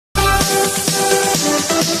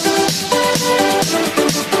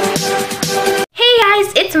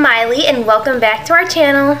Miley and welcome back to our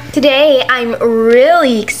channel. Today I'm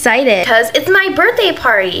really excited because it's my birthday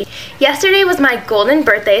party. Yesterday was my golden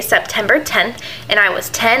birthday, September 10th, and I was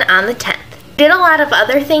 10 on the 10th. Did a lot of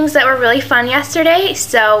other things that were really fun yesterday,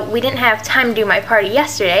 so we didn't have time to do my party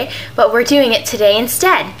yesterday, but we're doing it today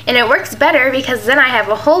instead. And it works better because then I have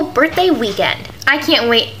a whole birthday weekend. I can't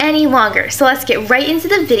wait any longer, so let's get right into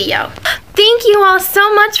the video. Thank you all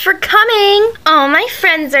so much for coming. All my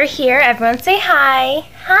friends are here. Everyone say hi.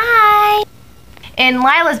 Hi. And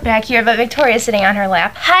Lila's back here, but Victoria's sitting on her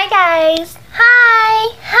lap. Hi, guys.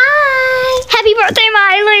 Hi. Hi. Happy birthday,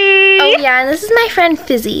 Miley. Oh, yeah, and this is my friend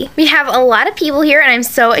Fizzy. We have a lot of people here, and I'm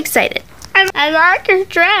so excited. I like your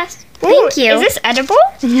dress. Thank you. Is this edible?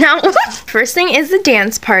 No. First thing is the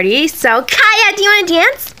dance party. So, Kaya, do you want to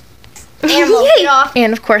dance? Animal, get off.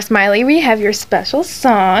 And of course, Miley, we have your special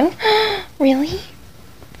song. Really?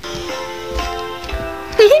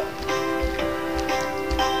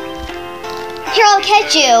 Here, I'll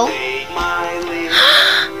catch you.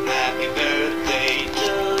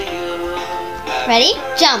 Ready?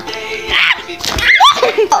 Jump.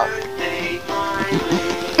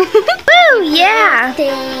 Woo, yeah.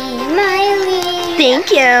 Birthday, Miley.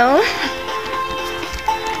 Thank you.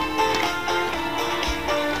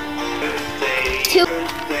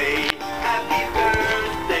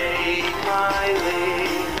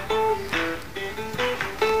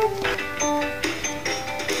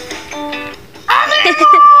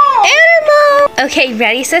 Animal! Okay,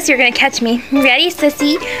 ready, sis? You're gonna catch me. Ready,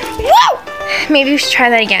 sissy? Woo! Maybe we should try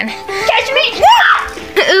that again. Catch me.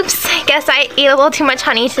 Oops, guess I ate a little too much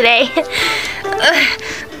honey today.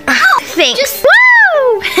 Thanks.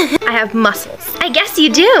 Woo! I have muscles. I guess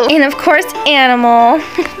you do. And of course, animal.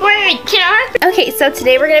 Wait, can I? Okay, so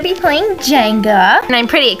today we're gonna be playing Jenga, and I'm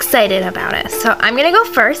pretty excited about it. So I'm gonna go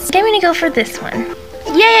first. I'm gonna go for this one.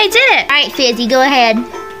 Yay, I did it! All right, Fizzy, go ahead.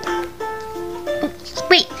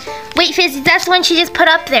 Wait, Fizzy, that's the one she just put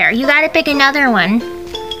up there. You gotta pick another one.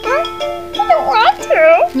 I don't want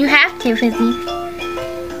to. You have to, Fizzy.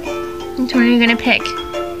 Which one are you gonna pick?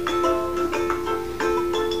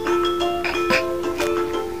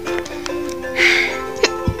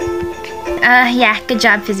 Yeah, good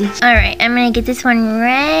job, Fizzy. All right, I'm gonna get this one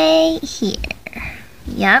right here.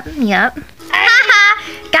 Yup. Haha,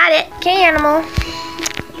 got it. Okay, animal.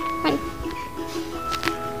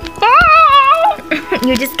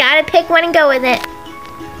 You just gotta pick one and go with it.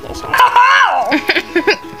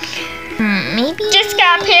 Maybe. Just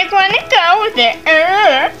gotta pick one and go with it.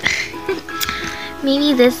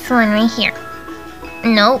 Maybe this one right here.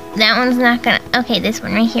 Nope, that one's not gonna. Okay, this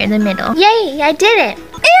one right here, the middle. Yay, I did it.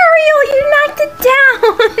 Ariel, you knocked it down.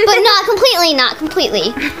 But not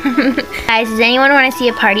completely. Guys, does anyone want to see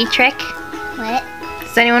a party trick? What?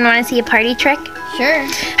 Does anyone want to see a party trick? Sure.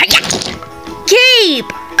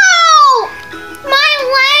 Cape! Oh! My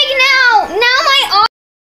leg now! Now my arm!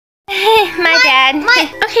 My bad.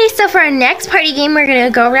 Okay, so for our next party game, we're gonna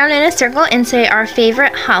go around in a circle and say our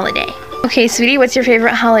favorite holiday. Okay, sweetie, what's your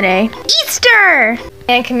favorite holiday? Easter!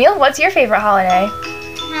 And Camille, what's your favorite holiday?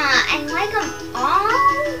 I like them all,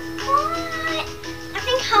 but I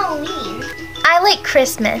think Halloween. I like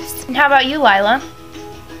Christmas. And how about you, Lila?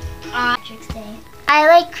 Patrick's Day. I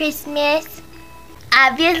like Christmas.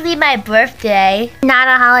 Obviously my birthday. Not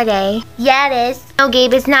a holiday. Yeah, it is. No,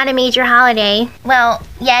 Gabe, it's not a major holiday. Well,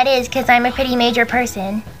 yeah, it is, because I'm a pretty major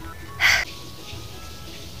person.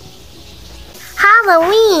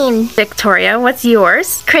 Halloween. Victoria, what's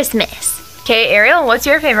yours? Christmas. Okay, Ariel, what's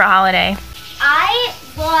your favorite holiday? I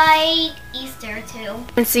like Easter too.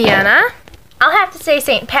 And Sienna? I'll have to say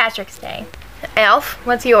St. Patrick's Day. Elf,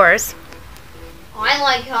 what's yours? I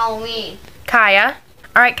like Halloween. Kaya?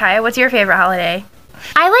 All right, Kaya, what's your favorite holiday?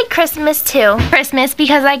 I like Christmas too. Christmas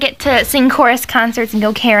because I get to sing chorus concerts and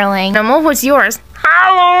go caroling. Animal, what's yours?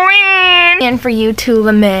 Halloween! And for you too,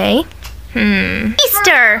 LeMay.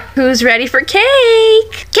 Easter! Who's ready for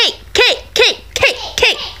cake? Cake!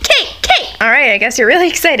 All right, I guess you're really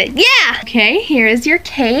excited. Yeah! Okay, here is your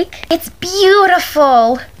cake. It's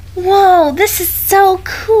beautiful. Whoa, this is so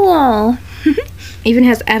cool. Even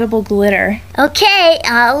has edible glitter. Okay,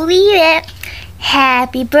 I'll read it.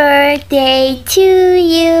 Happy birthday to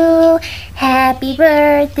you. Happy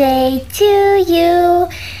birthday to you.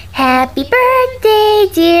 Happy birthday,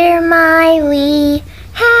 dear Miley.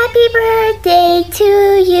 Happy birthday to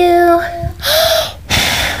you.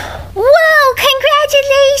 Whoa,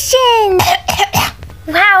 congratulations!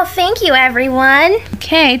 Wow, thank you, everyone.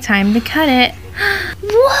 Okay, time to cut it.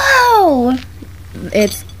 Whoa!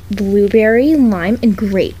 It's blueberry, lime, and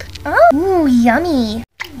grape. Oh, ooh, yummy.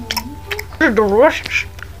 Delicious.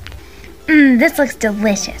 This looks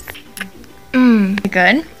delicious.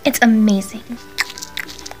 Good? It's amazing.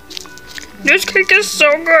 This cake is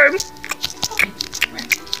so good.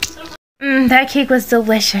 That cake was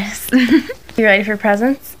delicious. You ready for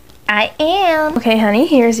presents? I am. Okay, honey,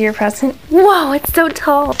 here's your present. Whoa, it's so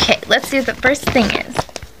tall. Okay, let's see what the first thing is.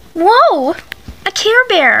 Whoa, a Care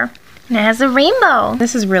Bear. And it has a rainbow.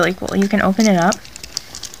 This is really cool. You can open it up.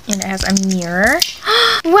 And it has a mirror.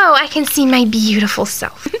 Whoa, I can see my beautiful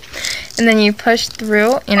self. And then you push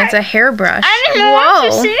through, and it's a hairbrush. I didn't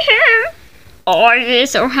want to see him. Oh,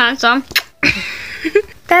 he's so handsome.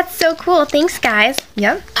 That's so cool. Thanks, guys.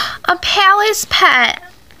 Yep. A palace pet.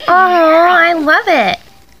 Oh, I love it.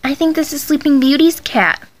 I think this is Sleeping Beauty's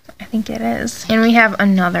cat. I think it is. And we have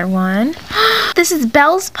another one. This is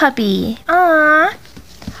Belle's puppy. Aww.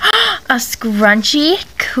 A scrunchie.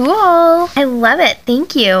 Cool. I love it.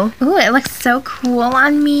 Thank you. Ooh, it looks so cool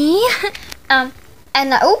on me. And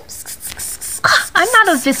oops. I'm not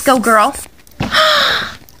a Visco girl.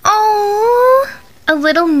 Oh, a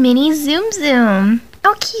little mini Zoom Zoom.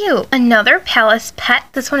 How cute. Another palace pet.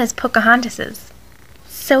 This one is Pocahontas's.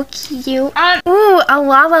 So cute. Ooh, a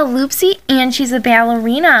Lala Loopsy, and she's a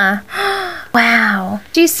ballerina. Wow.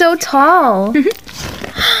 She's so tall.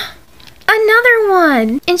 Another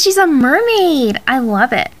one. And she's a mermaid. I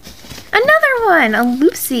love it. Another one, a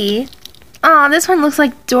Loopsy. Oh, this one looks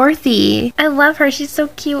like Dorothy. I love her. She's so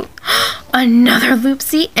cute. Another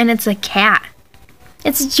Loopsy, and it's a cat.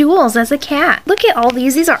 It's Jules as a cat. Look at all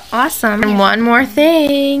these. These are awesome. And one more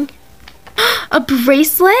thing. A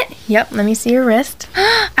bracelet. Yep, let me see your wrist.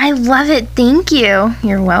 I love it. Thank you.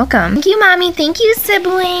 You're welcome. Thank you, Mommy. Thank you,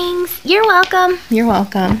 siblings. You're welcome. You're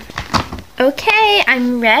welcome. Okay,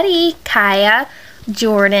 I'm ready. Kaya,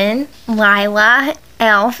 Jordan, Lila,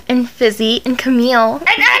 Elf, and Fizzy, and Camille.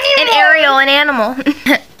 And Ariel, and Animal.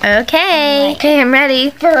 Okay. Okay, I'm ready.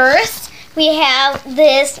 First, we have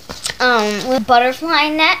this with butterfly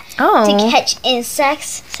net to catch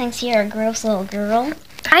insects, since you're a gross little girl.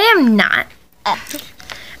 I am not.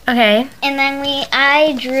 Okay. And then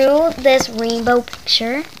I drew this rainbow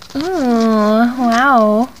picture. Ooh,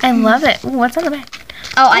 wow. I love it. Ooh, what's on the back?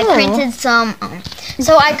 Oh, I printed some.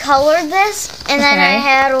 So I colored this, and then I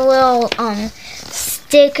had a little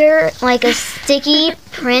sticker, like a sticky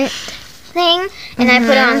print thing, and I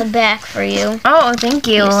put it on the back for you. Oh, thank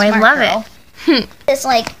you. I love it. This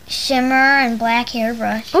like shimmer and black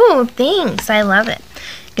hairbrush. Ooh, thanks. I love it.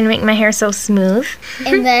 Gonna make my hair so smooth.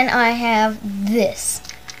 And then I have this.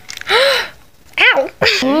 Ow!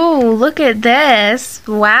 Ooh, look at this.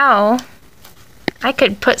 Wow. I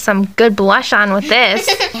could put some good blush on with this.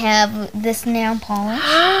 I have this nail polish.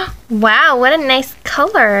 Wow, what a nice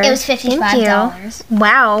color. It was $55. Thank you.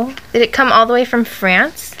 Wow. Did it come all the way from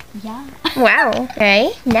France? Yeah. Wow.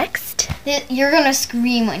 Okay, next. You're gonna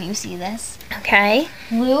scream when you see this. Okay.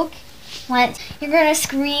 Luke you're gonna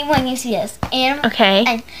scream when you see this. Okay.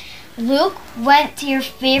 And Luke went to your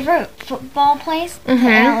favorite football place,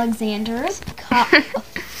 Alexander's, caught a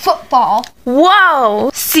football.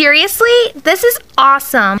 Whoa! Seriously? This is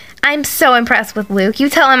awesome. I'm so impressed with Luke. You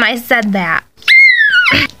tell him I said that.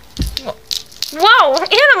 Whoa!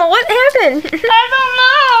 Animal, what happened? I don't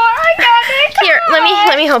know. I got it. Here,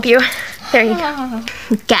 let me help you. There you go.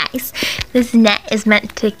 Guys, this net is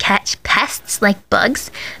meant to catch pests like bugs,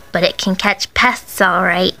 but it can catch pests all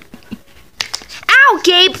right. Ow,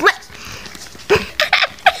 Gabe!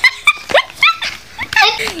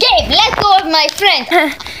 Gabe, let go of my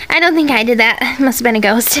friend. I don't think I did that. Must have been a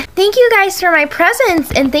ghost. Thank you guys for my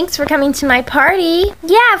presents, and thanks for coming to my party.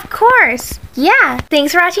 Yeah, of course. Yeah.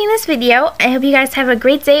 Thanks for watching this video. I hope you guys have a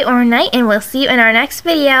great day or night, and we'll see you in our next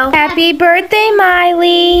video. Happy birthday,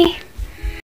 Miley!